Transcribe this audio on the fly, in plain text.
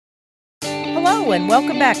Hello and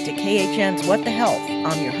welcome back to KHN's What the Health.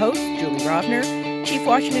 I'm your host, Julie Rovner, Chief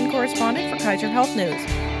Washington Correspondent for Kaiser Health News.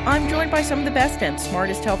 I'm joined by some of the best and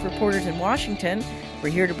smartest health reporters in Washington. We're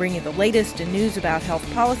here to bring you the latest in news about health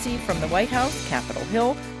policy from the White House, Capitol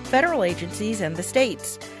Hill, federal agencies, and the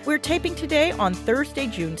states. We're taping today on Thursday,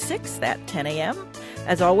 June 6th at 10 a.m.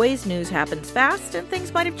 As always, news happens fast and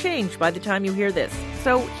things might have changed by the time you hear this.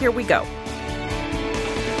 So here we go.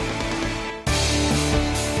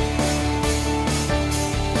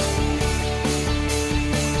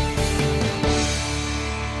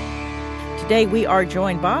 Today, we are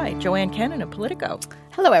joined by Joanne Kennan of Politico.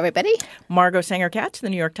 Hello, everybody. Margot Sanger-Katz, The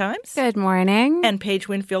New York Times. Good morning. And Paige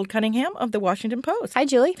Winfield-Cunningham of The Washington Post. Hi,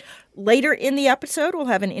 Julie. Later in the episode, we'll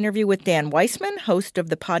have an interview with Dan Weissman, host of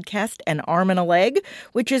the podcast An Arm and a Leg,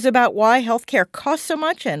 which is about why healthcare costs so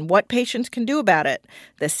much and what patients can do about it.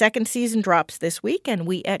 The second season drops this week, and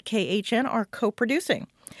we at KHN are co-producing.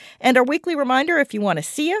 And our weekly reminder, if you want to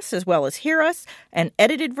see us as well as hear us, an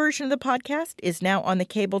edited version of the podcast is now on the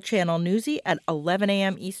cable channel Newsy at 11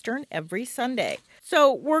 a.m. Eastern every Sunday.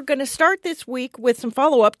 So we're going to start this week with some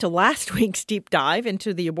follow-up to last week's deep dive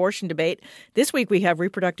into the abortion debate. This week we have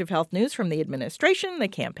reproductive health news from the administration, the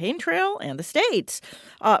campaign trail, and the states.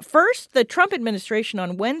 First, the Trump administration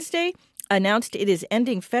on Wednesday announced it is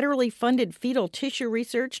ending federally funded fetal tissue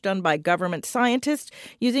research done by government scientists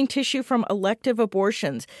using tissue from elective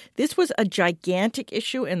abortions. This was a gigantic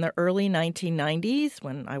issue in the early 1990s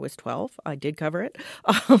when I was 12. I did cover it.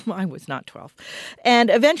 I was not 12. And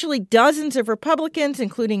eventually dozens of Republicans,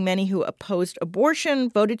 including many who opposed abortion,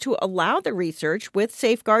 voted to allow the research with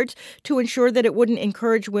safeguards to ensure that it wouldn't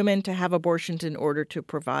encourage women to have abortions in order to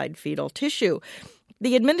provide fetal tissue.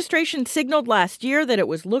 The administration signaled last year that it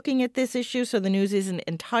was looking at this issue, so the news isn't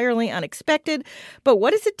entirely unexpected. But what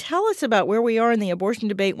does it tell us about where we are in the abortion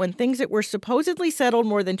debate when things that were supposedly settled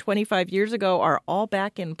more than 25 years ago are all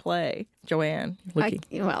back in play? Joanne?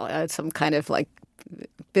 It's some kind of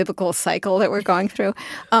biblical cycle that we're going through.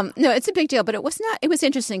 No, it's a big deal, but it was not. It was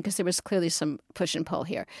interesting because there was clearly some push and pull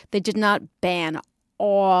here. They did not ban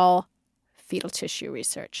all fetal tissue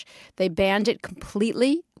research. They banned it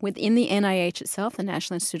completely within the NIH itself, the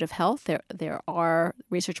National Institute of Health. There are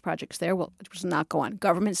research projects there which will not go on.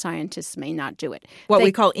 Government scientists may not do it.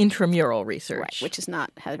 We call intramural research. Right, which does not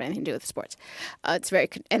have anything to do with sports.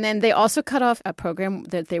 And then they also cut off a program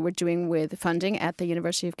that they were doing with funding at the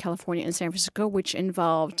University of California in San Francisco, which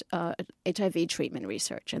involved HIV treatment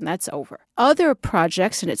research, and that's over. Other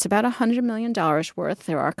projects, and it's about $100 million worth,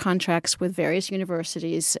 there are contracts with various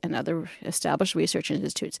universities and other established research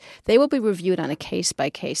institutes. They will be reviewed on a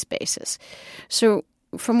case-by-case basis. So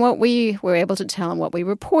from what we were able to tell and what we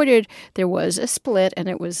reported, there was a split, and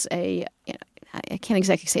it was I can't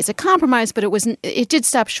exactly say it's a compromise, but it did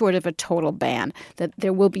stop short of a total ban, that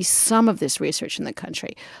there will be some of this research in the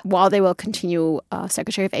country. While they will continue,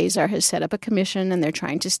 Secretary of Azar has set up a commission, and they're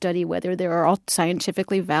trying to study whether there are all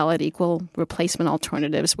scientifically valid equal replacement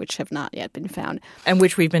alternatives, which have not yet been found. And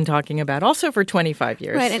which we've been talking about also for 25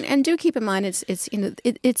 years. Right, and do keep in mind,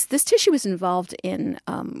 it's this tissue is involved in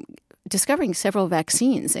discovering several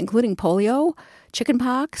vaccines, including polio,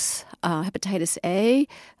 chickenpox, hepatitis A.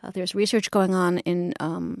 There's research going on in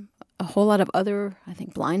a whole lot of other, I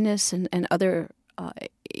think, blindness and other.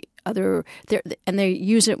 And they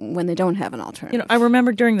use it when they don't have an alternative. I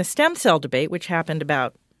remember during the stem cell debate, which happened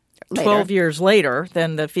about 12 years later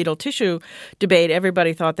than the fetal tissue debate,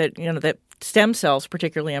 everybody thought that, that stem cells,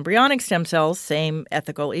 particularly embryonic stem cells, same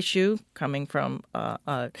ethical issue coming from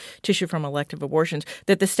tissue from elective abortions,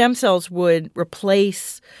 that the stem cells would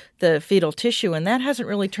replace the fetal tissue, and that hasn't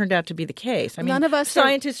really turned out to be the case. I mean, none of us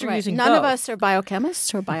scientists are using both. None of us are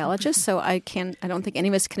biochemists or biologists, so I don't think any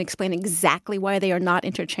of us can explain exactly why they are not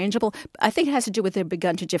interchangeable. I think it has to do with they've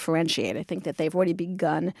begun to differentiate. I think that they've already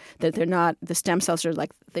begun, that they're not, the stem cells are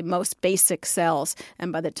like the most basic cells,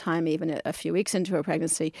 and by the time even a few weeks into a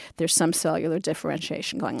pregnancy, there's some cellular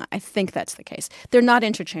differentiation going on. I think that's the case. They're not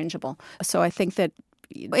interchangeable. So I think that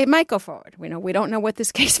it might go forward. We don't know what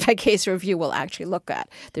this case-by-case review will actually look at.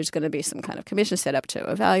 There's going to be some kind of commission set up to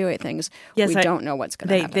evaluate things. Yes, we don't know what's going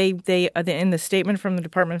to happen. They in the statement from the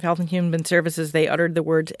Department of Health and Human Services, they uttered the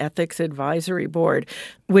words Ethics Advisory Board,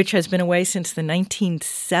 which has been a way since the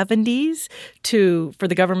 1970s for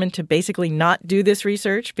the government to basically not do this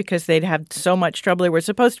research because they'd had so much trouble. There was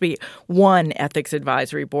supposed to be one Ethics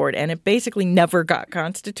Advisory Board, and it basically never got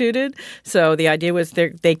constituted. So the idea was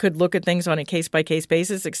they could look at things on a case-by-case basis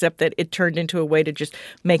cases, except that it turned into a way to just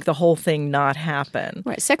make the whole thing not happen.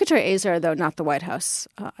 Right. Secretary Azar, though not the White House,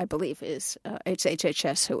 I believe, is it's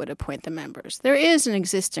HHS who would appoint the members. There is an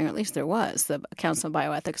existing, or at least there was, the Council of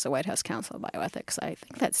Bioethics, the White House Council of Bioethics. I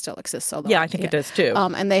think that still exists. Although, yeah, I think it does too.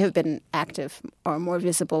 And they have been active or more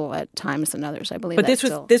visible at times than others, I believe. But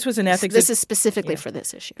this was an ethics. This is specifically for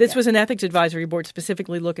this issue. This was an ethics advisory board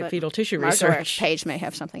specifically look at fetal tissue research. Paige may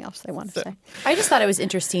have something else they want to say. I just thought it was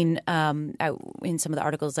interesting in some of the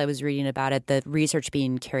articles I was reading about it, the research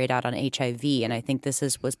being carried out on HIV, and I think this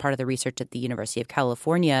was part of the research at the University of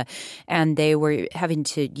California, and they were having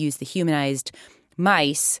to use the humanized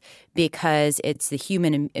mice because it's the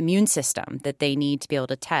human immune system that they need to be able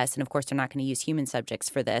to test. And of course, they're not going to use human subjects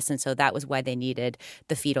for this. And so that was why they needed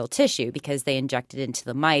the fetal tissue, because they inject it into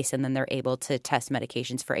the mice and then they're able to test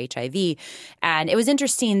medications for HIV. And it was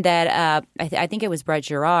interesting that I think it was Brett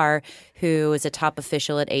Giroir, who is a top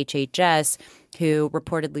official at HHS, who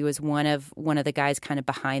reportedly was one of the guys kind of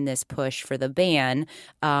behind this push for the ban.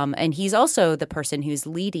 And he's also the person who's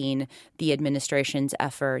leading the administration's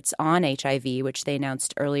efforts on HIV, which they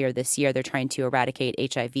announced earlier this year. They're trying to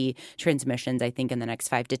eradicate HIV transmissions, I think, in the next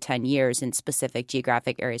 5 to 10 years in specific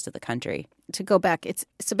geographic areas of the country. To go back,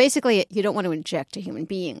 so basically you don't want to inject a human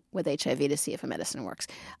being with HIV to see if a medicine works.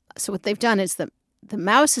 So what they've done is the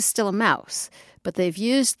mouse is still a mouse, but they've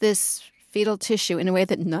used this fetal tissue in a way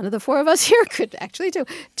that none of the four of us here could actually do,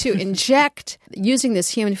 to inject using this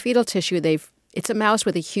human fetal tissue. It's a mouse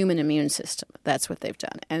with a human immune system. That's what they've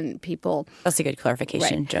done. And people... That's a good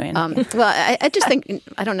clarification, right. Joanne. Well, I just think,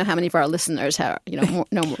 I don't know how many of our listeners have, know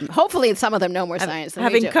more, hopefully some of them know more science than we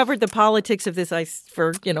do. Having covered the politics of this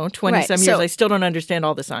for, 20-some years, I still don't understand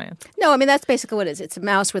all the science. No, I mean, that's basically what it is. It's a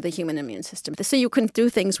mouse with a human immune system. So you can do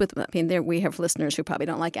things with, we have listeners who probably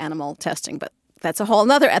don't like animal testing, but that's a whole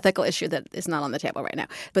other ethical issue that is not on the table right now.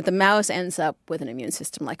 But the mouse ends up with an immune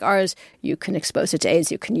system like ours. You can expose it to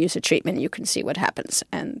AIDS. You can use a treatment. You can see what happens.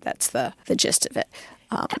 And that's the gist of it.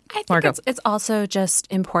 I think it's also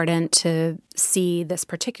just important to see this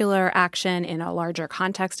particular action in a larger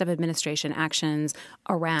context of administration actions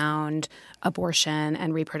around abortion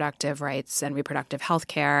and reproductive rights and reproductive health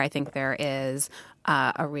care. I think there is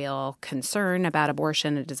a real concern about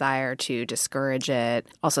abortion, a desire to discourage it,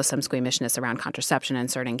 also some squeamishness around contraception in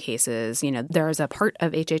certain cases. There is a part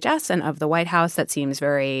of HHS and of the White House that seems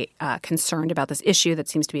very concerned about this issue, that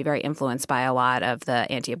seems to be very influenced by a lot of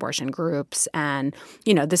the anti-abortion groups. And,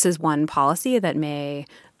 this is one policy that may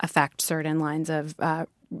affect certain lines of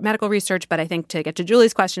medical research. But I think to get to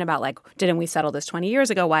Julie's question about, didn't we settle this 20 years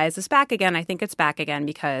ago? Why is this back again? I think it's back again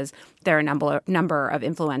because there are a number of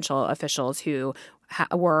influential officials who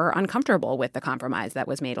were uncomfortable with the compromise that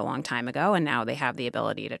was made a long time ago, and now they have the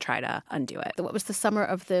ability to try to undo it. What was the summer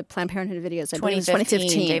of the Planned Parenthood videos?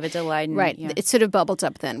 2015. David Daleiden. Right. Yeah. It sort of bubbled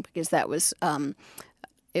up then because that was...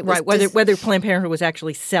 whether Planned Parenthood was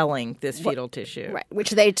actually selling this fetal tissue. Right,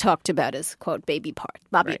 which they talked about as, quote, baby parts,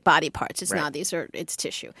 body parts. It's not, it's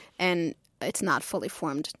tissue. And it's not fully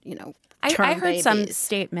formed, I heard some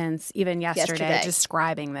statements even yesterday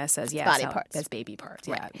describing this as body parts. As baby parts.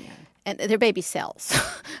 Right. Yeah. And they're baby cells,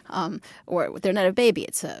 or they're not a baby.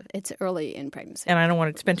 It's early in pregnancy. And I don't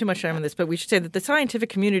want to spend too much time on this, but we should say that the scientific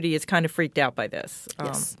community is kind of freaked out by this.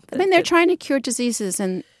 Yes. They're trying to cure diseases,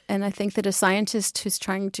 and I think that a scientist who's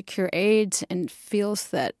trying to cure AIDS and feels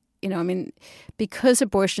that, because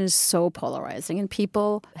abortion is so polarizing and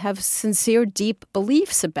people have sincere, deep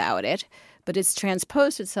beliefs about it, but it's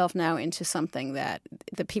transposed itself now into something that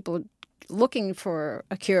the people looking for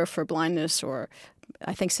a cure for blindness, or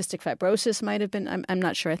I think cystic fibrosis might have been, I'm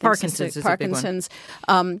not sure. I think Parkinson's is Parkinson's,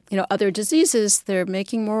 a big one. Other diseases, they're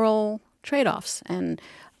making moral trade-offs. And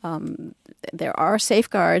there are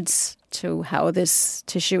safeguards to how this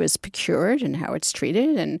tissue is procured and how it's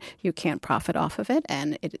treated, and you can't profit off of it.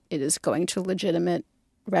 And it is going to legitimate,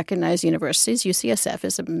 recognized universities. UCSF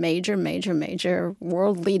is a major, major, major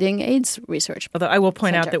world-leading AIDS research Although I will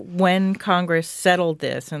point out that when Congress settled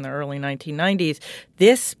this in the early 1990s,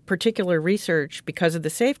 this particular research, because of the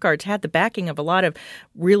safeguards, had the backing of a lot of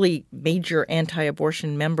really major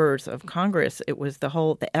anti-abortion members of Congress. It was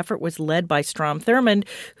the effort was led by Strom Thurmond,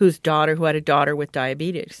 who had a daughter with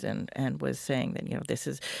diabetes, and was saying that,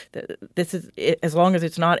 this is as long as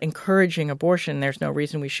it's not encouraging abortion, there's no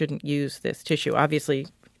reason we shouldn't use this tissue. Obviously,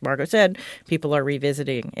 Margot said people are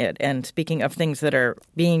revisiting it. And speaking of things that are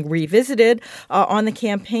being revisited, on the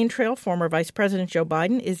campaign trail, former Vice President Joe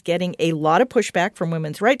Biden is getting a lot of pushback from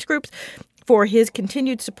women's rights groups. for his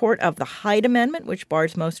continued support of the Hyde Amendment, which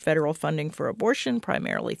bars most federal funding for abortion,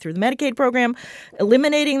 primarily through the Medicaid program,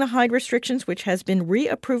 eliminating the Hyde restrictions, which has been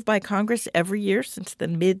reapproved by Congress every year since the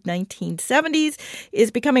mid-1970s,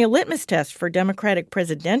 is becoming a litmus test for Democratic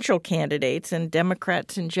presidential candidates and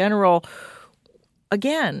Democrats in general.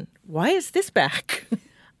 Again, why is this back?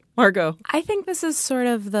 Margot. I think this is sort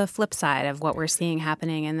of the flip side of what we're seeing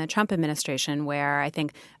happening in the Trump administration, where I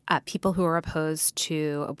think people who are opposed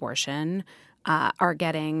to abortion are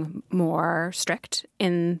getting more strict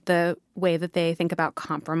in the way that they think about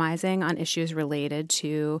compromising on issues related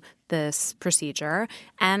to this procedure.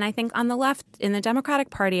 And I think on the left, in the Democratic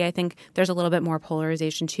Party, I think there's a little bit more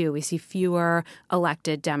polarization too. We see fewer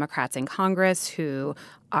elected Democrats in Congress who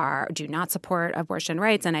do not support abortion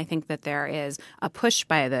rights. And I think that there is a push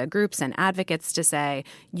by the groups and advocates to say,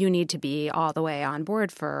 you need to be all the way on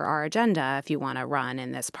board for our agenda if you want to run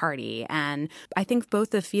in this party. And I think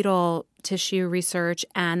both the fetal tissue research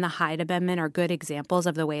and the Hyde Amendment are good examples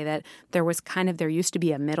of the way that there used to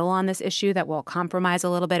be a middle on this issue that will compromise a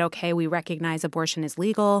little bit. Okay, we recognize abortion is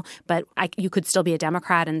legal, but you could still be a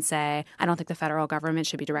Democrat and say, I don't think the federal government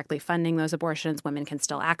should be directly funding those abortions. Women can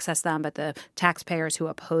still access them, but the taxpayers who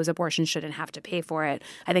oppose abortion shouldn't have to pay for it.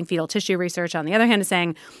 I think fetal tissue research, on the other hand, is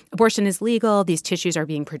saying abortion is legal. These tissues are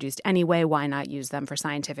being produced anyway. Why not use them for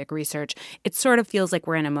scientific research? It sort of feels like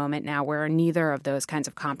we're in a moment now where neither of those kinds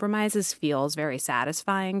of compromises feels very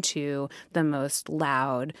satisfying to the most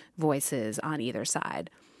loud voices on either side.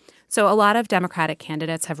 So a lot of Democratic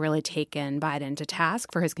candidates have really taken Biden to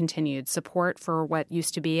task for his continued support for what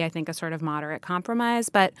used to be, I think, a sort of moderate compromise.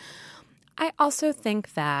 But I also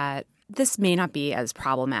think that this may not be as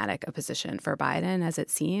problematic a position for Biden as it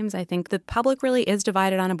seems. I think the public really is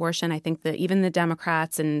divided on abortion. I think that even the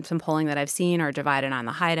Democrats and some polling that I've seen are divided on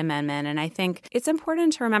the Hyde Amendment. And I think it's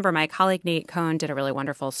important to remember, my colleague Nate Cohn did a really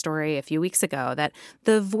wonderful story a few weeks ago, that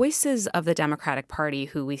the voices of the Democratic Party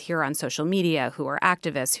who we hear on social media, who are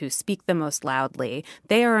activists, who speak the most loudly,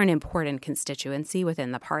 they are an important constituency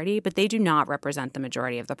within the party, but they do not represent the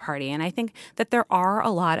majority of the party. And I think that there are a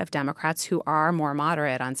lot of Democrats who are more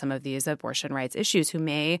moderate on some of these abortion rights issues who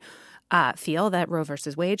may feel that Roe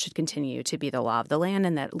versus Wade should continue to be the law of the land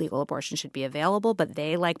and that legal abortion should be available. But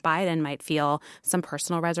they, like Biden, might feel some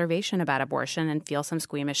personal reservation about abortion and feel some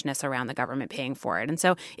squeamishness around the government paying for it. And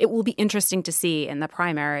so it will be interesting to see in the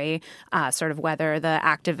primary sort of whether the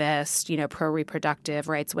activist, pro-reproductive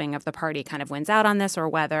rights wing of the party kind of wins out on this, or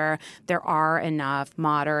whether there are enough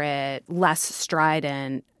moderate, less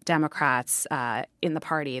strident Democrats in the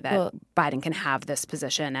party that Biden can have this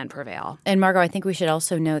position and prevail. And Margot, I think we should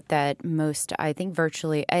also note that I think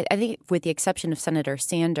with the exception of Senator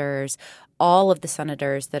Sanders, all of the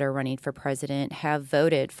senators that are running for president have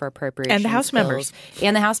voted for appropriations and the House bills. members.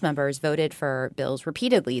 And the House members voted for bills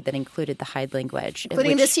repeatedly that included the Hyde language.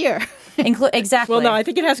 Including this year. Exactly. Well, no, I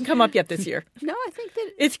think it hasn't come up yet this year. No, I think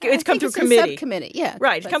that it's come through committee. Subcommittee, yeah.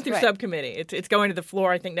 Right, it's come through subcommittee. It's going to the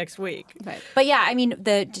floor, I think, next week. Right. But yeah, I mean,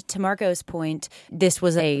 to Margot's point, this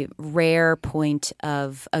was a rare point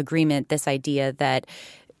of agreement, this idea that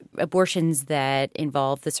abortions that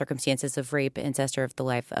involve the circumstances of rape, incest, or if the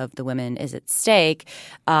life of the women is at stake,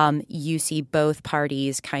 you see both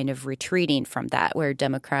parties kind of retreating from that, where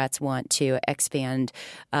Democrats want to expand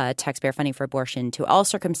taxpayer funding for abortion to all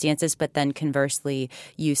circumstances. But then conversely,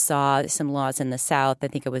 you saw some laws in the South. I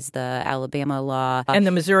think it was the Alabama law. And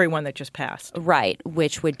the Missouri one that just passed. Right,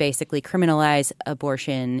 which would basically criminalize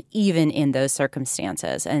abortion even in those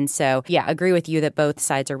circumstances. And so, yeah, agree with you that both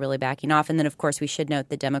sides are really backing off. And then, of course, we should note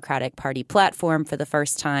the Democratic Party platform for the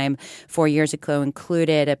first time 4 years ago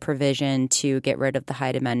included a provision to get rid of the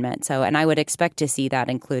Hyde Amendment. And I would expect to see that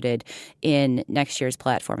included in next year's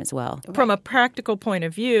platform as well. From a practical point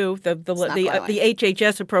of view, the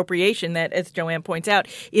HHS appropriation that, as Joanne points out,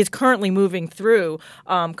 is currently moving through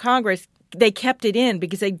Congress. They kept it in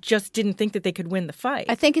because they just didn't think that they could win the fight.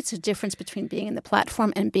 I think it's a difference between being in the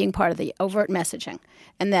platform and being part of the overt messaging.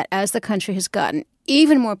 And that as the country has gotten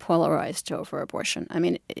even more polarized over abortion. I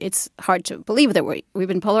mean, it's hard to believe that we've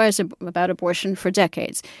been polarized about abortion for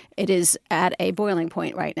decades. It is at a boiling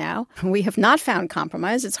point right now. We have not found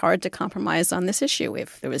compromise. It's hard to compromise on this issue.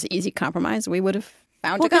 If there was an easy compromise, we would have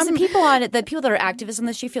because the people that are activists on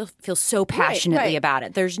this issue feel so passionately about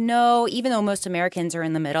it. There's even though most Americans are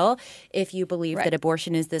in the middle, if you believe that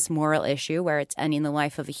abortion is this moral issue where it's ending the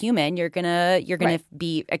life of a human, you're gonna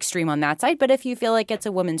be extreme on that side. But if you feel like it's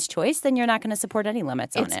a woman's choice, then you're not going to support any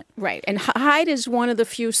limits on it. Right. And Hyde is one of the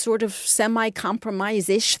few sort of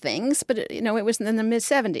semi-compromise-ish things, but it was in the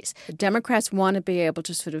mid-'70s. The Democrats want to be able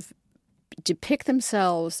to sort of depict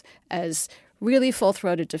themselves as really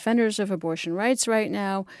full-throated defenders of abortion rights right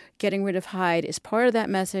now. Getting rid of Hyde is part of that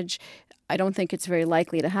message. I don't think it's very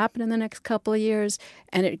likely to happen in the next couple of years.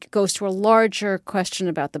 And it goes to a larger question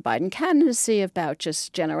about the Biden candidacy, about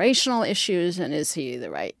just generational issues, and is he the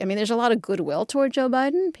right? I mean, there's a lot of goodwill toward Joe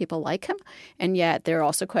Biden. People like him. And yet there are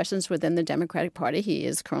also questions within the Democratic Party. He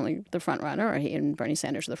is currently the front runner, or he and Bernie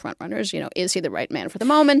Sanders are the front runners. Is he the right man for the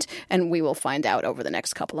moment? And we will find out over the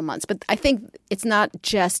next couple of months. But I think it's not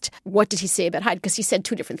just what did he say about Hyde, because he said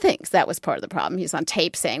two different things. That was part of the problem. He's on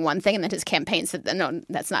tape saying one thing, and then his campaign said, no,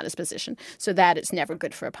 that's not his position. So that is never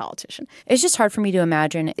good for a politician. It's just hard for me to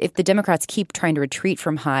imagine if the Democrats keep trying to retreat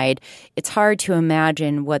from Hyde. It's hard to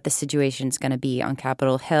imagine what the situation is going to be on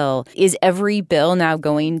Capitol Hill. Is every bill now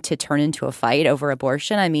going to turn into a fight over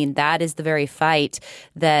abortion? I mean, that is the very fight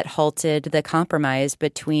that halted the compromise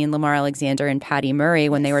between Lamar Alexander and Patty Murray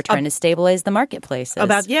when they were trying to stabilize the marketplaces.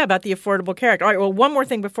 About the Affordable Care Act. All right, well, one more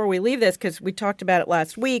thing before we leave this, because we talked about it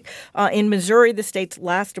last week. In Missouri, the state's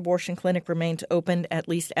last abortion clinic remains open, at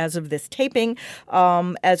least as of this taping.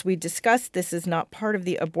 As we discussed, this is not part of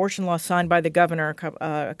the abortion law signed by the governor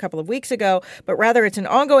a couple of weeks ago, but rather it's an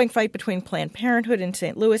ongoing fight between Planned Parenthood in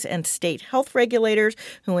St. Louis and state health regulators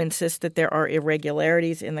who insist that there are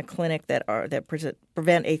irregularities in the clinic that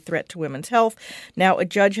prevent a threat to women's health. Now, a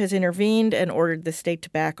judge has intervened and ordered the state to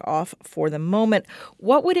back off for the moment.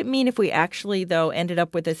 What would it mean if we actually, though, ended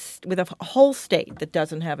up with a whole state that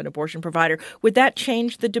doesn't have an abortion provider? Would that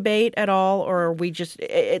change the debate at all, or are we just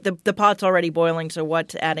the pot's already boiling, so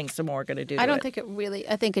what's adding some more going to do? I don't think it really.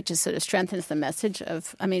 I think it just sort of strengthens the message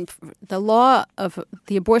of. I mean, the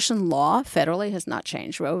abortion law federally has not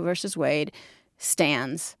changed. Roe versus Wade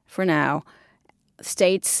stands for now.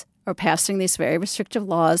 States are passing these very restrictive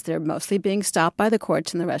laws. They're mostly being stopped by the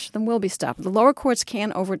courts, and the rest of them will be stopped. The lower courts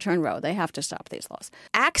can overturn Roe. They have to stop these laws.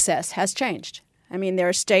 Access has changed. I mean, there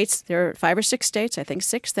are 5 or 6 states, I think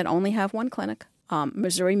 6, that only have one clinic.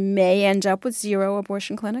 Missouri may end up with 0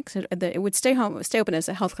 abortion clinics. It would stay open as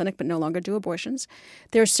a health clinic, but no longer do abortions.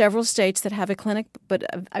 There are several states that have a clinic, but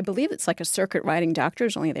I believe it's like a circuit riding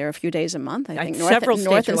doctors, only there a few days a month. I think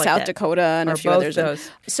North and South Dakota and a few others.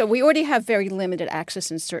 So we already have very limited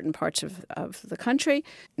access in certain parts of the country.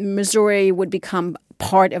 Missouri would become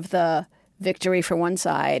part of the victory for one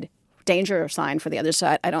side, danger sign for the other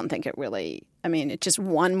side. I don't think it really. I mean, it's just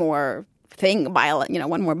one more thing,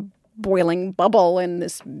 one more boiling bubble in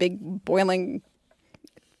this big boiling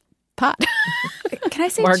pot. Can I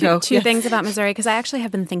say two things about Missouri? Because I actually have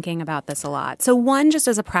been thinking about this a lot. So one, just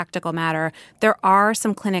as a practical matter, there are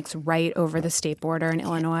some clinics right over the state border in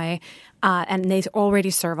Illinois, and they already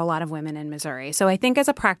serve a lot of women in Missouri. So I think as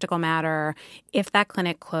a practical matter, if that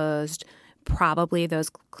clinic closed, probably those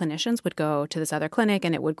clinicians would go to this other clinic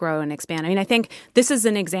and it would grow and expand. I mean, I think this is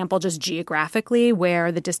an example just geographically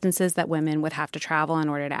where the distances that women would have to travel in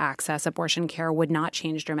order to access abortion care would not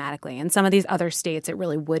change dramatically. In some of these other states, it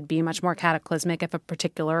really would be much more cataclysmic if a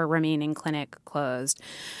particular remaining clinic closed.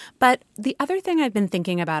 But the other thing I've been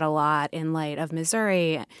thinking about a lot in light of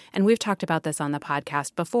Missouri, and we've talked about this on the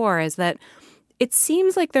podcast before, is that it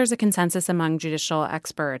seems like there's a consensus among judicial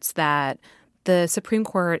experts that the Supreme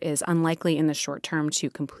Court is unlikely in the short term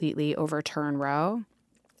to completely overturn Roe.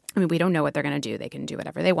 I mean, we don't know what they're going to do. They can do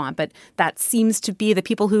whatever they want. But that seems to be the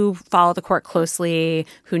people who follow the court closely,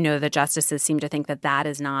 who know the justices, seem to think that that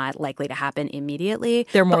is not likely to happen immediately.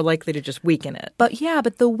 They're more likely to just weaken it. But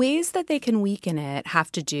the ways that they can weaken it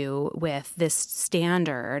have to do with this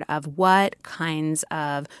standard of what kinds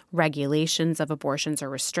of regulations of abortions or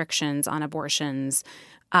restrictions on abortions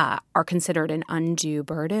are considered an undue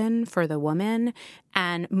burden for the woman.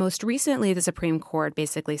 And most recently, the Supreme Court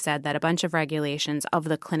basically said that a bunch of regulations of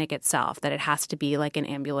the clinic itself, that it has to be like an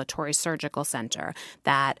ambulatory surgical center,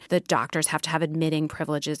 that the doctors have to have admitting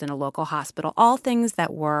privileges in a local hospital, all things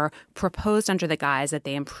that were proposed under the guise that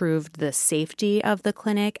they improved the safety of the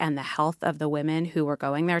clinic and the health of the women who were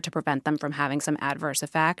going there to prevent them from having some adverse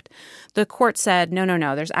effect. The court said, no,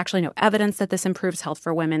 there's actually no evidence that this improves health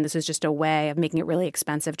for women. This is just a way of making it really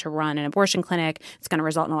expensive to run an abortion clinic. It's going to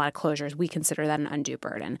result in a lot of closures. We consider that an undue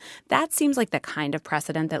burden. That seems like the kind of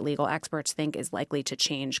precedent that legal experts think is likely to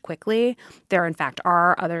change quickly. There, in fact,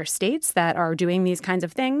 are other states that are doing these kinds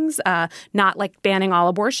of things, not like banning all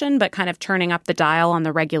abortion, but kind of turning up the dial on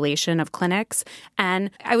the regulation of clinics.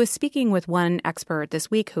 And I was speaking with one expert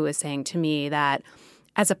this week who was saying to me that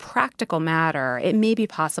as a practical matter, it may be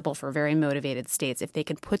possible for very motivated states, if they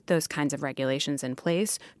can put those kinds of regulations in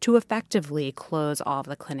place, to effectively close all of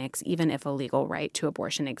the clinics, even if a legal right to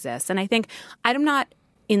abortion exists. And I think I'm not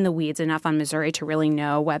in the weeds enough on Missouri to really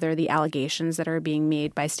know whether the allegations that are being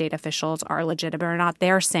made by state officials are legitimate or not.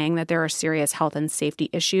 They're saying that there are serious health and safety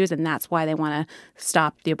issues, and that's why they want to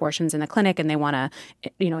stop the abortions in the clinic, and they want to,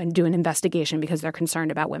 do an investigation because they're concerned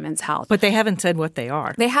about women's health. But they haven't said what they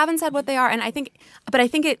are. They haven't said what they are, and I think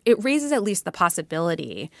it raises at least the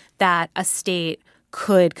possibility that a state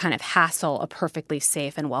could kind of hassle a perfectly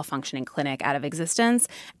safe and well-functioning clinic out of existence.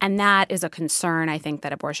 And that is a concern, I think,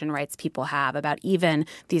 that abortion rights people have about even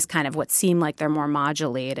these kind of what seem like they're more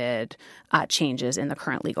modulated changes in the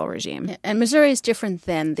current legal regime. And Missouri is different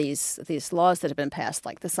than these laws that have been passed,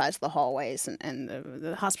 like the size of the hallways and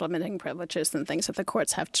the hospital admitting privileges and things that the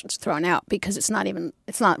courts have thrown out, because it's not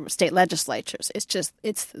state legislatures.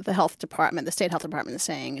 It's the health department. The state health department is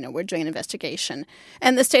saying, we're doing an investigation.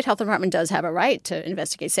 And the state health department does have a right to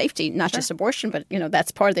investigate safety, not just abortion, but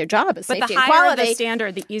that's part of their job is safety and quality. But the higher the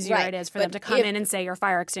standard, the easier it is for them to come in and say your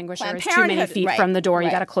fire extinguisher is too many feet from the door.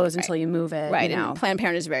 You got to close until you move it. Right. And Planned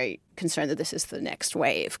Parenthood is very concerned that this is the next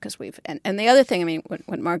wave because and the other thing,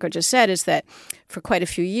 what Margot just said is that for quite a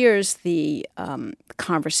few years the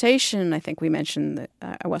conversation, I think we mentioned that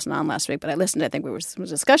I wasn't on last week, but I listened. I think there was a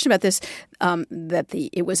discussion about this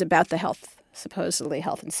it was about the supposedly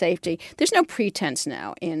health and safety. There's no pretense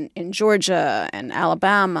now in Georgia and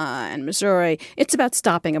Alabama and Missouri. It's about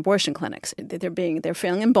stopping abortion clinics. They're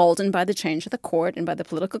feeling emboldened by the change of the court and by the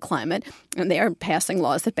political climate, and they are passing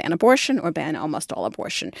laws that ban abortion or ban almost all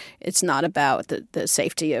abortion. It's not about the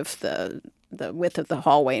safety of the width of the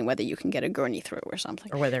hallway and whether you can get a gurney through or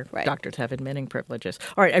something. Or whether doctors have admitting privileges.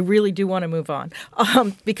 All right, I really do want to move on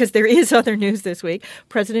because there is other news this week.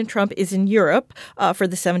 President Trump is in Europe for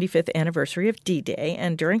the 75th anniversary of D-Day,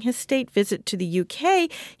 and during his state visit to the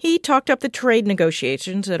UK, he talked up the trade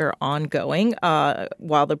negotiations that are ongoing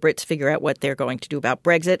while the Brits figure out what they're going to do about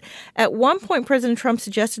Brexit. At one point, President Trump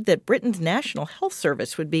suggested that Britain's National Health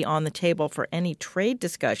Service would be on the table for any trade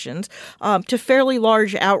discussions, to fairly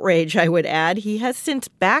large outrage, I would add. He has since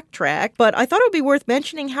backtracked, but I thought it would be worth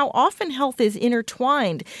mentioning how often health is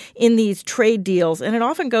intertwined in these trade deals. And it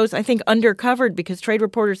often goes, I think, undercovered because trade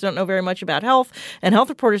reporters don't know very much about health and health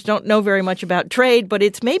reporters don't know very much about trade. But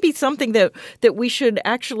it's maybe something that we should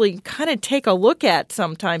actually kind of take a look at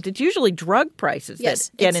sometimes. It's usually drug prices that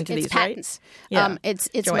get into these patents. Right? Yeah. It's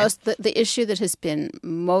the issue that has been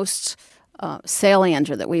most salient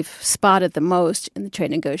or that we've spotted the most in the trade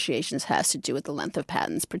negotiations has to do with the length of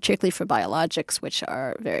patents, particularly for biologics, which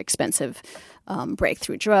are very expensive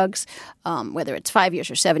breakthrough drugs, whether it's 5 years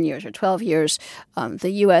or 7 years or 12 years. The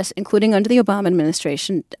U.S., including under the Obama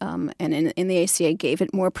administration and in the ACA, gave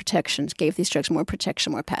these drugs more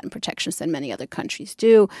patent protections than many other countries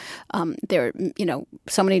do.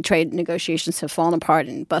 So many trade negotiations have fallen apart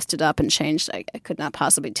and busted up and changed. I could not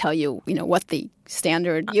possibly tell you, what the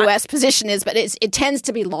standard U.S. position is, but it tends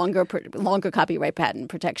to be longer copyright patent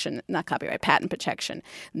protection, not copyright patent protection,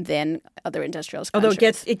 than other industrial countries.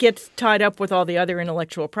 Although it gets tied up with all the other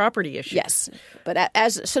intellectual property issues. Yes, but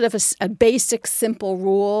as sort of a basic, simple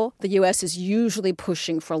rule, the U.S. is usually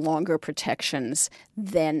pushing for longer protections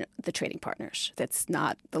than the trading partners. That's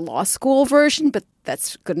not the law school version, but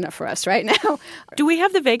that's good enough for us right now. Do we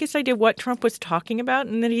have the vaguest idea what Trump was talking about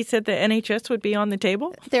and that he said the NHS would be on the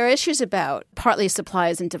table? There are issues about partly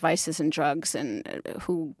supplies and devices and drugs and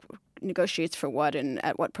who negotiates for what and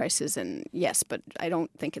at what prices, and yes, but I don't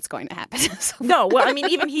think it's going to happen. No, well,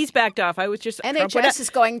 even he's backed off. I was just NHS is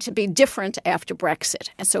going to be different after Brexit,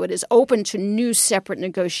 and so it is open to new separate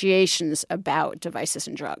negotiations about devices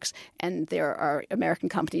and drugs, and there are American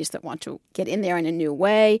companies that want to get in there in a new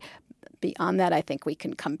way. Beyond that, I think we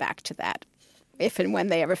can come back to that if and when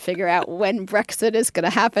they ever figure out when Brexit is going to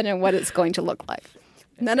happen and what it's going to look like.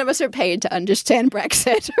 None of us are paid to understand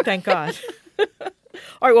Brexit. Thank God.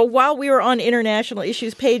 All right, well, while we were on international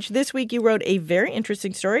issues, Paige, this week you wrote a very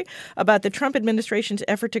interesting story about the Trump administration's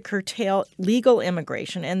effort to curtail legal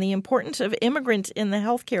immigration and the importance of immigrants in the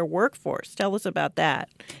healthcare workforce. Tell us about that.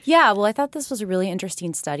 Yeah, well, I thought this was a really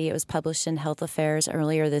interesting study. It was published in Health Affairs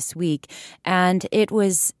earlier this week, and it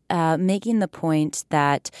was making the point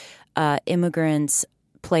that immigrants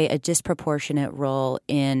play a disproportionate role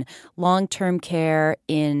in long-term care,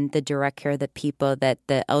 in the direct care that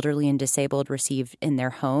the elderly and disabled receive in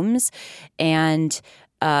their homes, and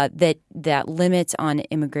that limits on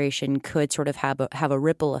immigration could sort of have a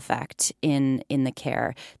ripple effect in the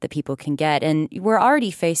care that people can get. And we're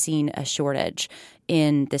already facing a shortage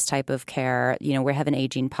in this type of care. You know, we have an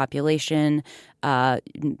aging population. We're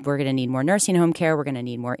going to need more nursing home care. We're going to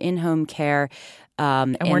need more in-home care.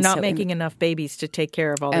 And we're not making enough babies to take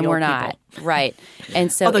care of all the old people. And we're not, right.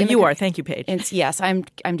 And so, although you are. Thank you, Paige. Yes, I'm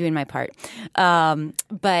doing my part.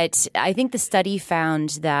 But I think the study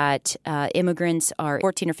found that immigrants are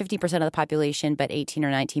 14 or 50% of the population, but 18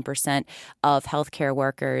 or 19% of healthcare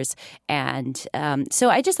workers. And so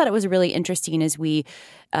I just thought it was really interesting as we,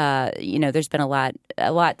 there's been a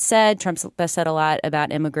lot said. Trump's said a lot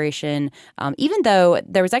about immigration, even though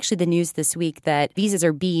there was actually the news this week that visas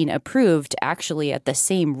are being approved actually at the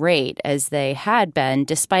same rate as they had been,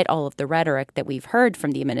 despite all of the rhetoric that we've heard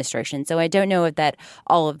from the administration. So I don't know if that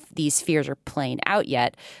all of these fears are playing out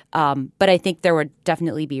yet. But I think there would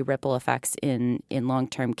definitely be ripple effects in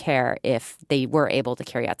long-term care if they were able to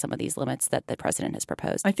carry out some of these limits that the president has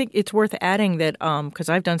proposed. I think it's worth adding that, because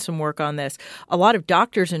I've done some work on this, a lot of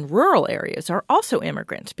doctors in rural areas are also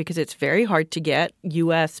immigrants because it's very hard to get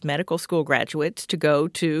U.S. medical school graduates to go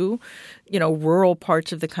to, rural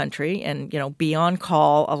parts of the country and, be on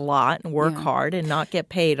call a lot and work hard and not get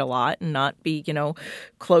paid a lot and not be,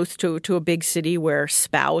 close to a big city where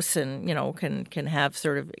spouse and, can have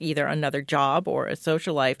sort of either another job or a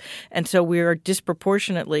social life. And so we are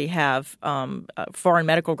disproportionately have foreign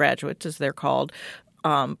medical graduates, as they're called,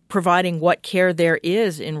 providing what care there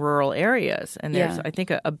is in rural areas. And there's, I think,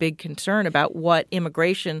 a big concern about what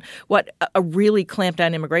a really clamped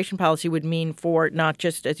down immigration policy would mean for not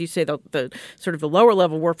just, as you say, the sort of the lower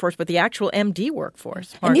level workforce, but the actual MD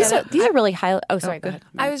workforce. And these are really high. Oh, sorry, go ahead.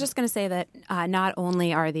 I was just going to say that not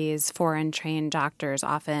only are these foreign trained doctors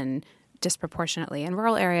often disproportionately in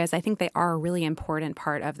rural areas, I think they are a really important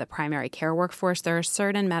part of the primary care workforce. There are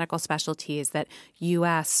certain medical specialties that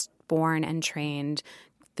U.S. born and trained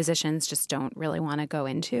physicians just don't really want to go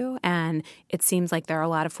into. And it seems like there are a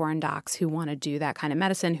lot of foreign docs who want to do that kind of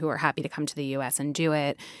medicine, who are happy to come to the U.S. and do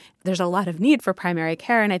it. There's a lot of need for primary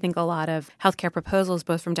care, and I think a lot of healthcare proposals,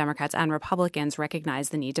 both from Democrats and Republicans, recognize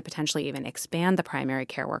the need to potentially even expand the primary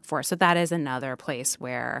care workforce. So that is another place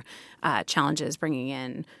where challenges bringing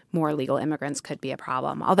in more legal immigrants could be a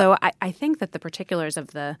problem. Although I think that the particulars of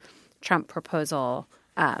the Trump proposal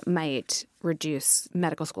might reduce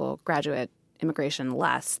medical school graduate immigration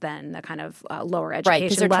less than the kind of lower education, right,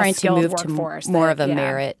 because they're trying to move to more of a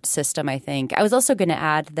merit system, I think. I was also going to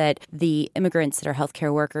add that the immigrants that are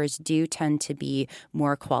healthcare workers do tend to be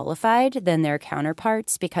more qualified than their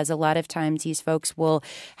counterparts because a lot of times these folks will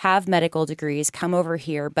have medical degrees, come over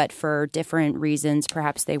here, but for different reasons,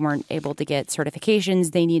 perhaps they weren't able to get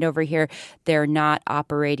certifications they need over here. They're not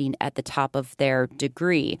operating at the top of their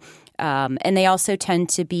degree. And they also tend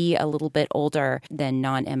to be a little bit older than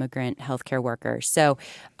non-immigrant healthcare workers. So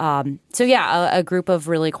a group of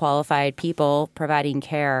really qualified people providing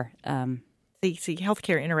care. See,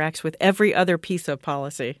 healthcare interacts with every other piece of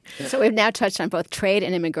policy. So we've now touched on both trade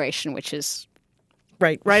and immigration, which is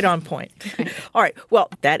right on point. All right. Well,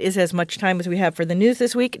 that is as much time as we have for the news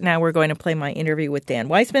this week. Now we're going to play my interview with Dan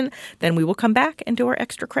Weissman. Then we will come back and do our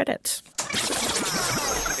extra credits.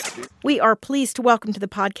 We are pleased to welcome to the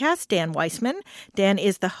podcast Dan Weissman. Dan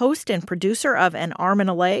is the host and producer of An Arm and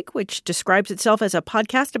a Leg, which describes itself as a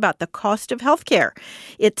podcast about the cost of healthcare.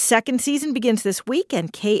 Its second season begins this week,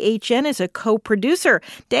 and KHN is a co-producer.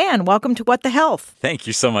 Dan, welcome to What the Health. Thank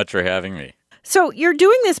you so much for having me. So you're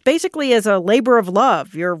doing this basically as a labor of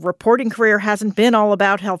love. Your reporting career hasn't been all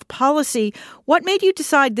about health policy. What made you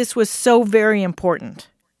decide this was so very important?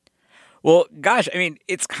 Well, gosh, I mean,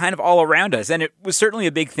 it's kind of all around us, and it was certainly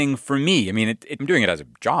a big thing for me. I mean, I'm doing it as a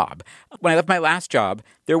job. When I left my last job,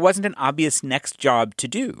 there wasn't an obvious next job to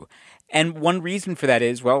do. And one reason for that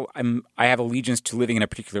is, well, I have allegiance to living in a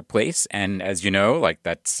particular place, and as you know, like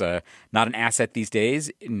that's not an asset these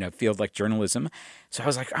days in a field like journalism. So I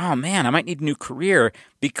was like, oh man, I might need a new career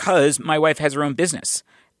because my wife has her own business,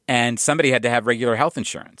 and somebody had to have regular health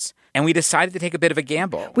insurance. And we decided to take a bit of a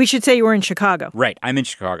gamble. We should say you were in Chicago. Right. I'm in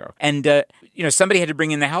Chicago. And, somebody had to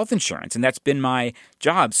bring in the health insurance, and that's been my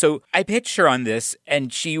job. So I pitched her on this,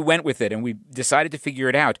 and she went with it, and we decided to figure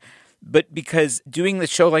it out. But because doing the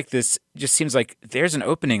show like this just seems like there's an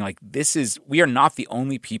opening, like we are not the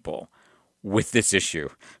only people with this issue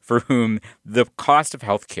for whom the cost of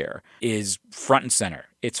healthcare is front and center.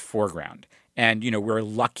 It's foreground. And, we're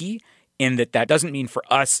lucky in that doesn't mean for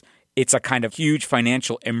us it's a kind of huge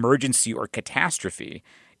financial emergency or catastrophe.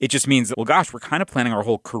 It just means that, well, gosh, we're kind of planning our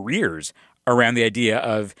whole careers around the idea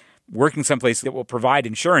of working someplace that will provide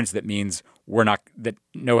insurance that means that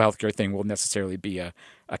no healthcare thing will necessarily be a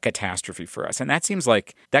catastrophe for us. And that seems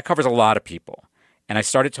like that covers a lot of people. And I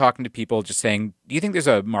started talking to people just saying, do you think there's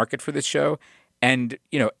a market for this show? And,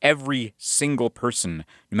 every single person,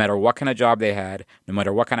 no matter what kind of job they had, no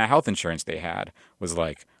matter what kind of health insurance they had, was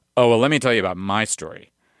like, oh, well, let me tell you about my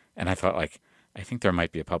story. And I thought, I think there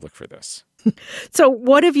might be a public for this. So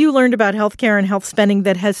what have you learned about healthcare and health spending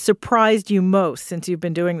that has surprised you most since you've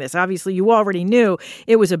been doing this? Obviously, you already knew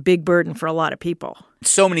it was a big burden for a lot of people.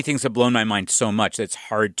 So many things have blown my mind so much that it's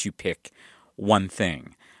hard to pick one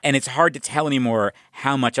thing. And it's hard to tell anymore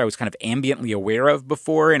how much I was kind of ambiently aware of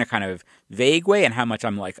before in a kind of vague way and how much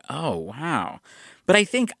I'm like, oh, wow. But I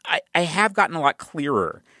think I have gotten a lot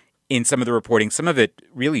clearer in some of the reporting, some of it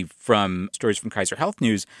really from stories from Kaiser Health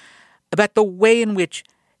News, about the way in which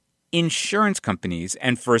insurance companies,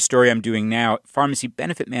 and for a story I'm doing now, pharmacy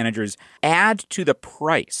benefit managers, add to the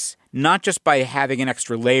price, not just by having an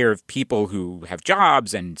extra layer of people who have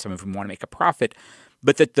jobs and some of whom want to make a profit,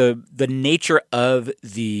 but that the nature of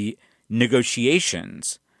the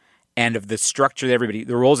negotiations and of the structure that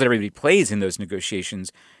the roles that everybody plays in those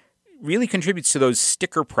negotiations really contributes to those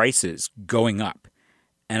sticker prices going up.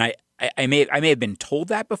 And I may have been told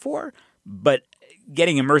that before, but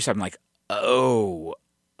getting immersed, I'm like,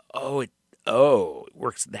 it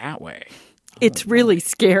works that way. It's really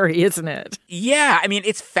scary, isn't it? Yeah. I mean,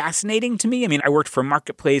 it's fascinating to me. I mean, I worked for a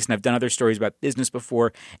marketplace and I've done other stories about business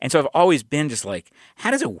before. And so I've always been just like,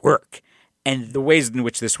 how does it work? And the ways in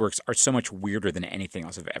which this works are so much weirder than anything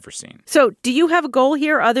else I've ever seen. So do you have a goal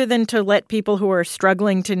here other than to let people who are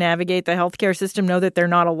struggling to navigate the healthcare system know that they're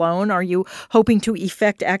not alone? Are you hoping to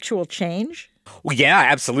effect actual change? Well, yeah,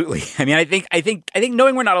 absolutely. I mean, I think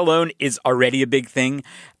knowing we're not alone is already a big thing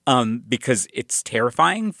because it's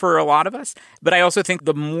terrifying for a lot of us. But I also think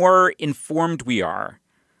the more informed we are,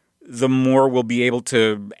 the more we'll be able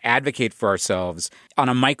to advocate for ourselves on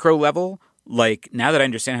a micro level. Like, now that I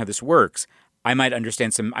understand how this works, I might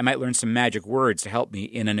learn some magic words to help me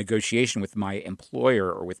in a negotiation with my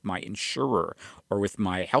employer or with my insurer or with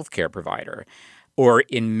my healthcare provider, or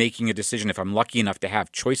in making a decision if I'm lucky enough to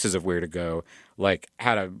have choices of where to go, like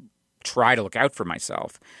how to try to look out for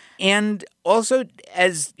myself. And also,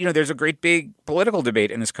 as there's a great big political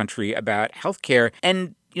debate in this country about healthcare.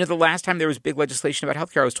 And the last time there was big legislation about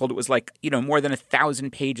healthcare, I was told it was more than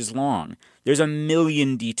 1,000 pages long. There's a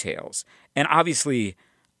million details. And obviously,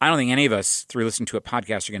 I don't think any of us, through listening to a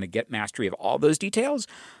podcast, are going to get mastery of all those details.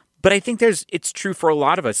 But I think it's true for a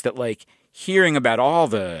lot of us that hearing about all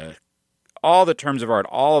the terms of art,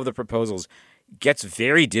 all of the proposals gets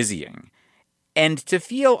very dizzying. And to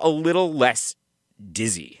feel a little less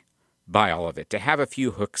dizzy by all of it, to have a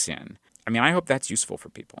few hooks in, I mean, I hope that's useful for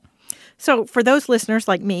people. So for those listeners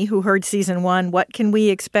like me who heard season 1, what can we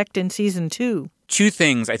expect in season 2? Two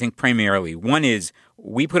things, I think, primarily. One is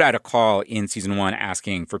we put out a call in season 1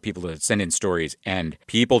 asking for people to send in stories, and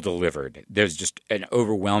people delivered. There's just an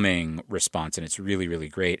overwhelming response, and it's really, really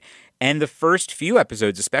great. And the first few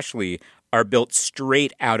episodes especially are built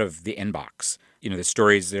straight out of the inbox. The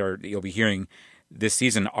stories that you'll be hearing this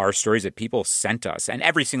season are stories that people sent us, and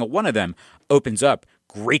every single one of them opens up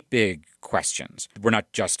great big questions. We're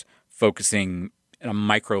not just focusing at a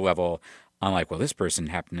micro level on this person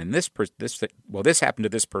happened and this happened to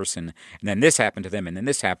this person, and then this happened to them, and then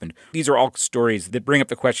this happened. These are all stories that bring up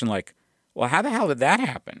the question well, how the hell did that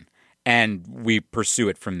happen? And we pursue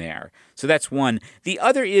it from there. So that's one. The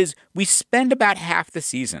other is we spend about half the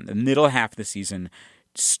season, the middle half of the season,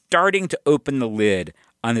 starting to open the lid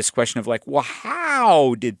on this question of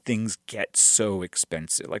how did things get so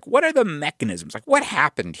expensive? What are the mechanisms? What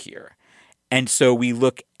happened here? And so we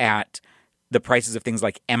look at the prices of things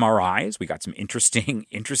like MRIs. We got some interesting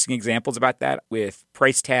examples about that with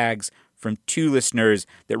price tags from 2 listeners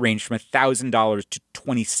that range from $1,000 to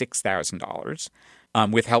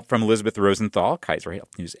 $26,000, with help from Elizabeth Rosenthal, Kaiser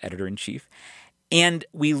Health News editor-in-chief. And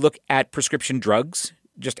we look at prescription drugs,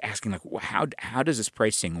 just asking how does this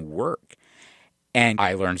pricing work? And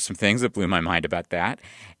I learned some things that blew my mind about that.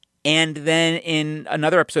 And then in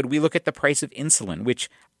another episode, we look at the price of insulin, which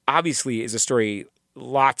obviously is a story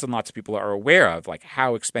lots and lots of people are aware of,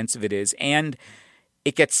 how expensive it is. And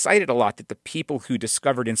it gets cited a lot that the people who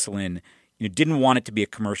discovered insulin didn't want it to be a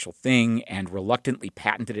commercial thing and reluctantly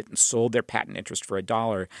patented it and sold their patent interest for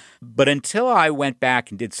 $1. But until I went back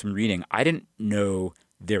and did some reading, I didn't know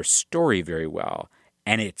their story very well.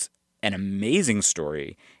 And it's an amazing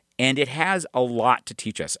story. And it has a lot to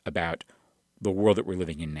teach us about the world that we're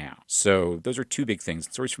living in now. So those are 2 big things,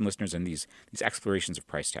 stories from listeners and these explorations of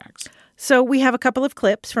price tags. So we have a couple of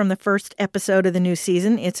clips from the first episode of the new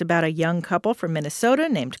season. It's about a young couple from Minnesota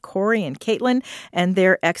named Corey and Caitlin and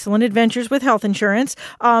their excellent adventures with health insurance.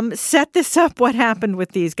 Set this up. What happened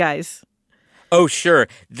with these guys? Oh, sure.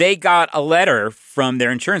 They got a letter from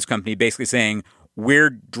their insurance company basically saying, we're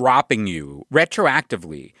dropping you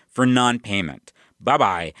retroactively for non-payment.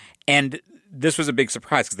 Bye-bye. And this was a big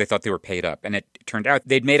surprise because they thought they were paid up. And it turned out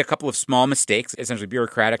they'd made a couple of small mistakes, essentially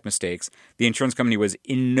bureaucratic mistakes. The insurance company was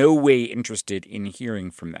in no way interested in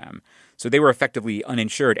hearing from them. So they were effectively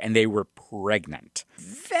uninsured, and they were pregnant.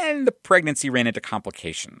 Then the pregnancy ran into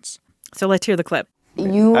complications. So let's hear the clip.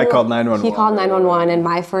 I called 911. He called 911, and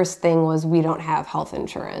my first thing was, we don't have health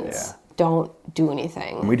insurance. Yeah. Don't do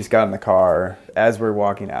anything. We just got in the car. As we're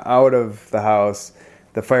walking out of the house,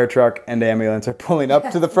 the fire truck and ambulance are pulling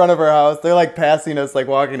up to the front of our house. They're like passing us, like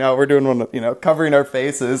walking out. We're doing one, covering our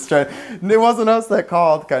faces. It wasn't us that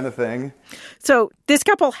called, kind of thing. So this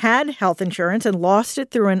couple had health insurance and lost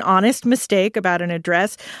it through an honest mistake about an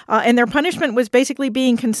address. And their punishment was basically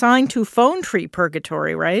being consigned to phone tree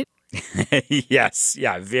purgatory, right? Yes.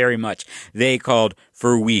 Yeah, very much. They called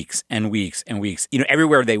for weeks and weeks and weeks.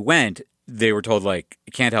 Everywhere they went, they were told, like,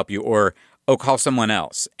 can't help you, or, oh, call someone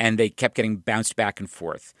else. And they kept getting bounced back and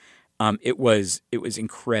forth. It was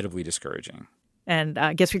incredibly discouraging. And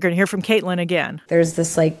I guess we're going to hear from Caitlin again. There's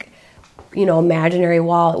this, imaginary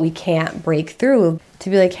wall that we can't break through. To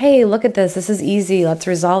be like, hey, look at this. This is easy. Let's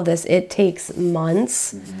resolve this. It takes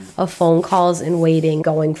months of phone calls and waiting,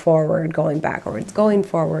 going forward, going backwards, going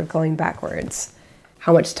forward, going backwards.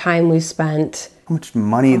 How much time we've spent. How much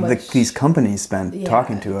money these companies spend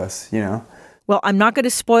talking to us, Well, I'm not going to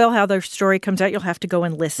spoil how their story comes out. You'll have to go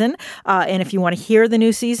and listen. And if you want to hear the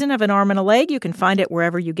new season of An Arm and a Leg, you can find it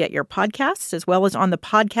wherever you get your podcasts, as well as on the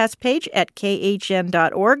podcast page at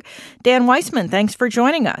khn.org. Dan Weissman, thanks for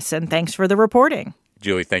joining us, and thanks for the reporting.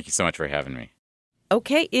 Julie, thank you so much for having me.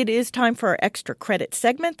 Okay, it is time for our extra credit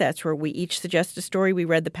segment. That's where we each suggest a story we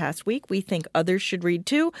read the past week we think others should read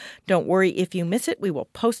too. Don't worry if you miss it. We will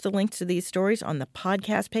post the links to these stories on the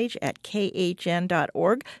podcast page at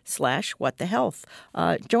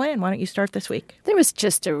khn.org/whatthehealth. Joanne, why don't you start this week? There was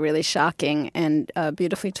just a really shocking and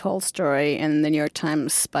beautifully told story in the New York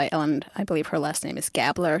Times by Ellen, I believe her last name is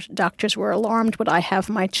Gabler. Doctors were alarmed. Would I have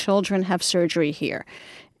my children have surgery here?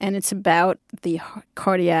 And it's about the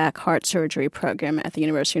cardiac heart surgery program at the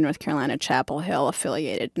University of North Carolina, Chapel Hill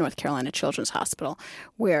affiliated North Carolina Children's Hospital,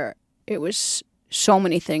 where it was so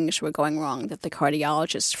many things were going wrong that the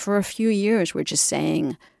cardiologists for a few years were just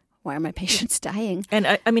saying, why are my patients dying? And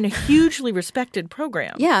a hugely respected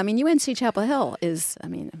program. Yeah, UNC Chapel Hill is,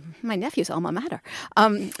 my nephew's alma mater.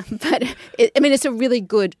 But it's a really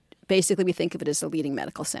good. Basically, we think of it as a leading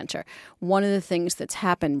medical center. One of the things that's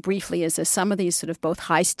happened briefly is as some of these sort of both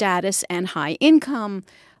high status and high income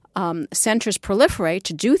centers proliferate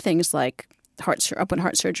to do things like open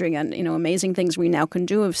heart surgery and, amazing things we now can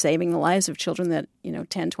do of saving the lives of children that,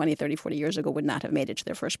 10, 20, 30, 40 years ago would not have made it to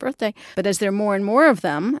their first birthday. But as there are more and more of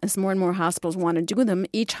them, as more and more hospitals want to do them,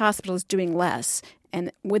 each hospital is doing less.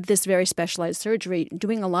 And with this very specialized surgery,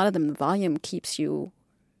 doing a lot of them, the volume keeps you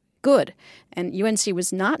good. And UNC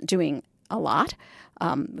was not doing a lot.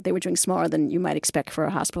 They were doing smaller than you might expect for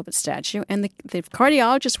a hospital of its stature. And the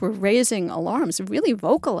cardiologists were raising alarms really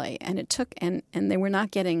vocally. And it took, and they were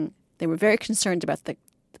not getting, they were very concerned about the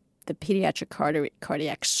pediatric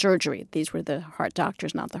cardiac surgery. These were the heart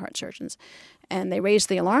doctors, not the heart surgeons. And they raised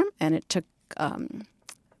the alarm, and it took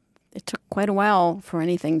quite a while for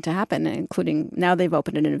anything to happen, including now they've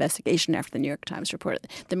opened an investigation after the New York Times reported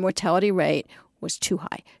the mortality rate was too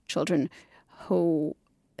high. Children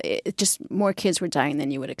just more kids were dying than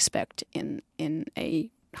you would expect in a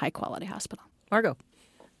high-quality hospital. Margot.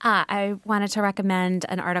 I wanted to recommend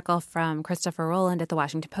an article from Christopher Rowland at the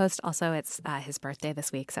Washington Post. Also, it's his birthday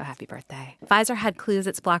this week, so happy birthday. Pfizer had clues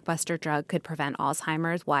its blockbuster drug could prevent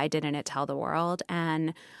Alzheimer's. Why didn't it tell the world?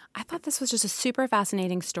 And I thought this was just a super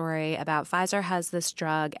fascinating story about Pfizer has this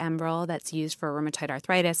drug, Enbrel, that's used for rheumatoid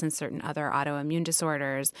arthritis and certain other autoimmune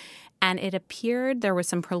disorders. And it appeared there was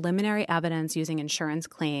some preliminary evidence using insurance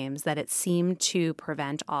claims that it seemed to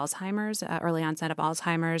prevent Alzheimer's, early onset of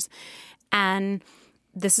Alzheimer's. And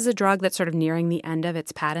this is a drug that's sort of nearing the end of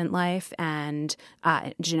its patent life, and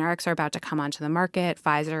generics are about to come onto the market.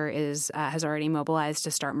 Pfizer has already mobilized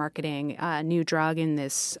to start marketing a new drug in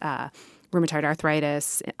this rheumatoid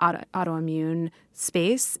arthritis, autoimmune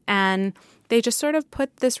space, and they just sort of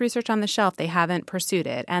put this research on the shelf. They haven't pursued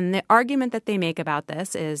it. And the argument that they make about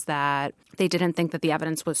this is that they didn't think that the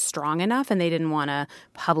evidence was strong enough and they didn't want to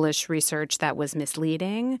publish research that was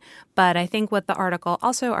misleading. But I think what the article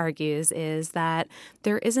also argues is that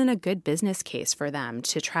there isn't a good business case for them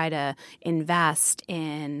to try to invest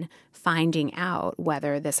in finding out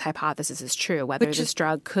whether this hypothesis is true, whether this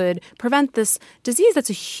drug could prevent this disease that's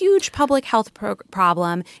a huge public health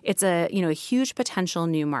problem. It's a huge potential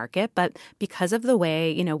new market, but because of the way,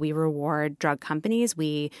 we reward drug companies,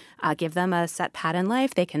 we give them a set patent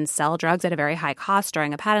life. They can sell drugs at a very high cost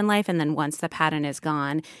during a patent life, and then once the patent is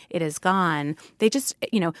gone, it is gone. They just,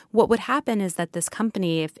 what would happen is that this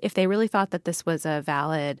company, if they really thought that this was a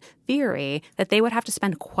valid theory, that they would have to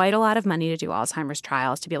spend quite a lot of money to do Alzheimer's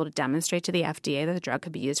trials to be able to demonstrate to the FDA that the drug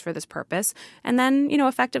could be used for this purpose. And then,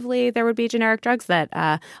 effectively, there would be generic drugs that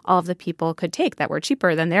all of the people could take that were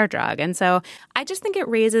cheaper than their drug. And so I just think it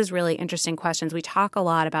raises really interesting questions. We talk a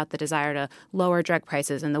lot about the desire to lower drug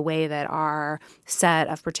prices and the way that our set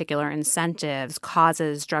of particular incentives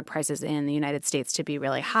causes drug prices in the United States to be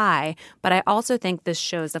really high. But I also think this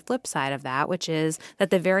shows the flip side of that, which is that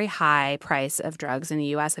the very high price of drugs in the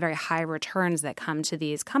U.S., the very high returns that come to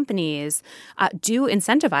these companies do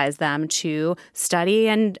incentivize them to study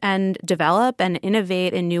and develop and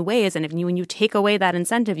innovate in new ways. And when you take away that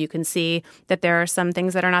incentive, you can see that there are some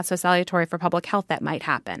things that are not so salutary for public health that might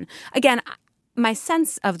happen. Again, my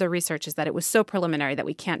sense of the research is that it was so preliminary that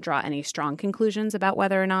we can't draw any strong conclusions about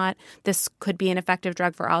whether or not this could be an effective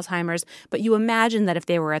drug for Alzheimer's. But you imagine that if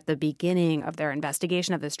they were at the beginning of their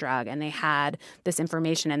investigation of this drug and they had this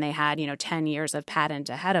information and they had, 10 years of patent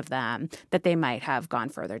ahead of them, that they might have gone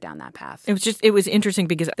further down that path. It was interesting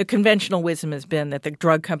because the conventional wisdom has been that the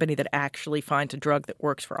drug company that actually finds a drug that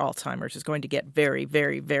works for Alzheimer's is going to get very,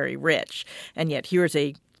 very, very rich. And yet here's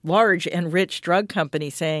a large and rich drug company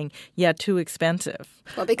saying, yeah, too expensive.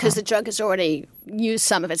 Well, because the drug has already used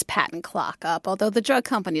some of its patent clock up, although the drug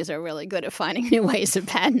companies are really good at finding new ways of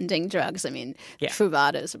patenting drugs. I mean,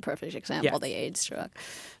 Truvada is a perfect example, the AIDS drug.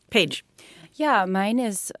 Paige. Yeah, mine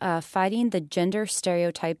is Fighting the Gender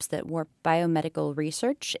Stereotypes That Warp Biomedical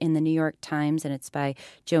Research in the New York Times, and it's by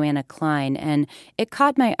Joanna Klein. And it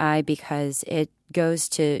caught my eye because it goes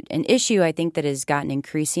to an issue I think that has gotten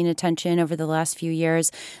increasing attention over the last few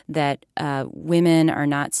years, that women are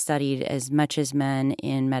not studied as much as men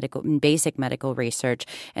in basic medical research.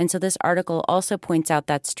 And so this article also points out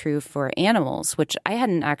that's true for animals, which I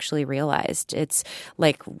hadn't actually realized. It's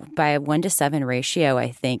like by a 1-to-7 ratio,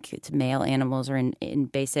 I think, it's male animals are in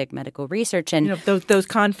basic medical research. And those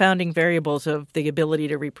confounding variables of the ability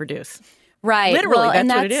to reproduce. Right. Literally, that's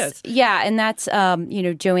what it is. Yeah, and that's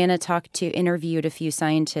Joanna interviewed a few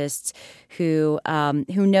scientists who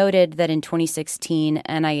noted that in 2016,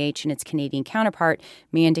 NIH and its Canadian counterpart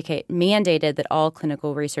mandated that all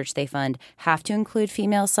clinical research they fund have to include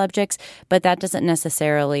female subjects, but that doesn't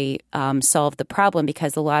necessarily solve the problem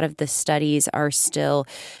because a lot of the studies are still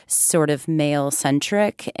sort of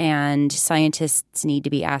male-centric, and scientists need to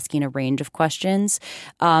be asking a range of questions.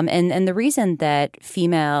 And the reason that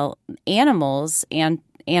female animals and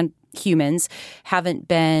humans haven't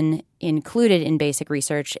been included in basic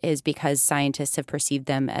research is because scientists have perceived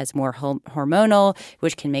them as more hormonal,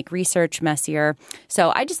 which can make research messier.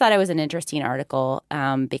 So I just thought it was an interesting article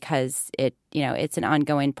because it's an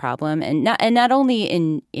ongoing problem, and not only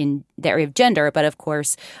in the area of gender, but of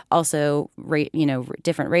course also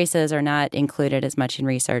different races are not included as much in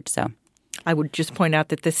research. So I would just point out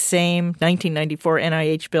that the same 1994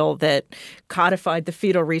 NIH bill that codified the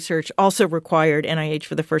fetal research also required NIH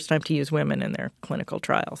for the first time to use women in their clinical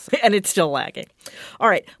trials. And it's still lagging. All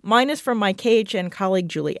right. Mine is from my KHN colleague,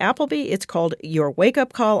 Julie Appleby. It's called Your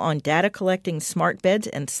Wake-Up Call on Data Collecting Smart Beds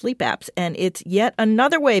and Sleep Apps. And it's yet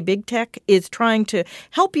another way big tech is trying to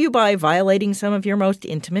help you by violating some of your most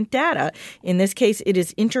intimate data. In this case, it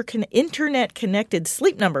is internet-connected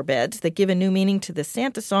sleep number beds that give a new meaning to the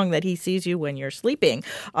Santa song that he sees you when you're sleeping,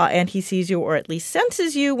 and he sees you or at least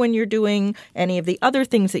senses you when you're doing any of the other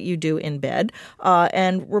things that you do in bed,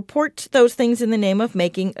 and reports those things in the name of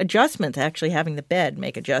making adjustments, actually having the bed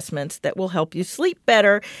make adjustments that will help you sleep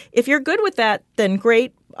better. If you're good with that, then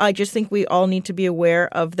great. I just think we all need to be aware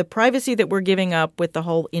of the privacy that we're giving up with the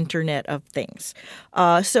whole Internet of Things.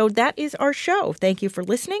 So that is our show. Thank you for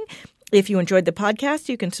listening. If you enjoyed the podcast,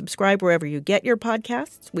 you can subscribe wherever you get your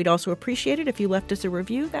podcasts. We'd also appreciate it if you left us a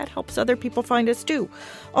review. That helps other people find us too.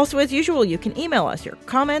 Also, as usual, you can email us your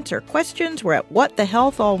comments or questions. We're at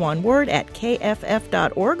whatthehealth, all one word, at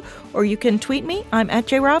kff.org. Or you can tweet me. I'm at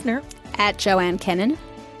Jay Rovner. At Joanne Kennan.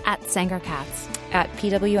 At Sanger Katz. At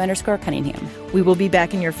PW_Cunningham. We will be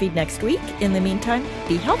back in your feed next week. In the meantime,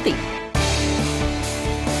 be healthy.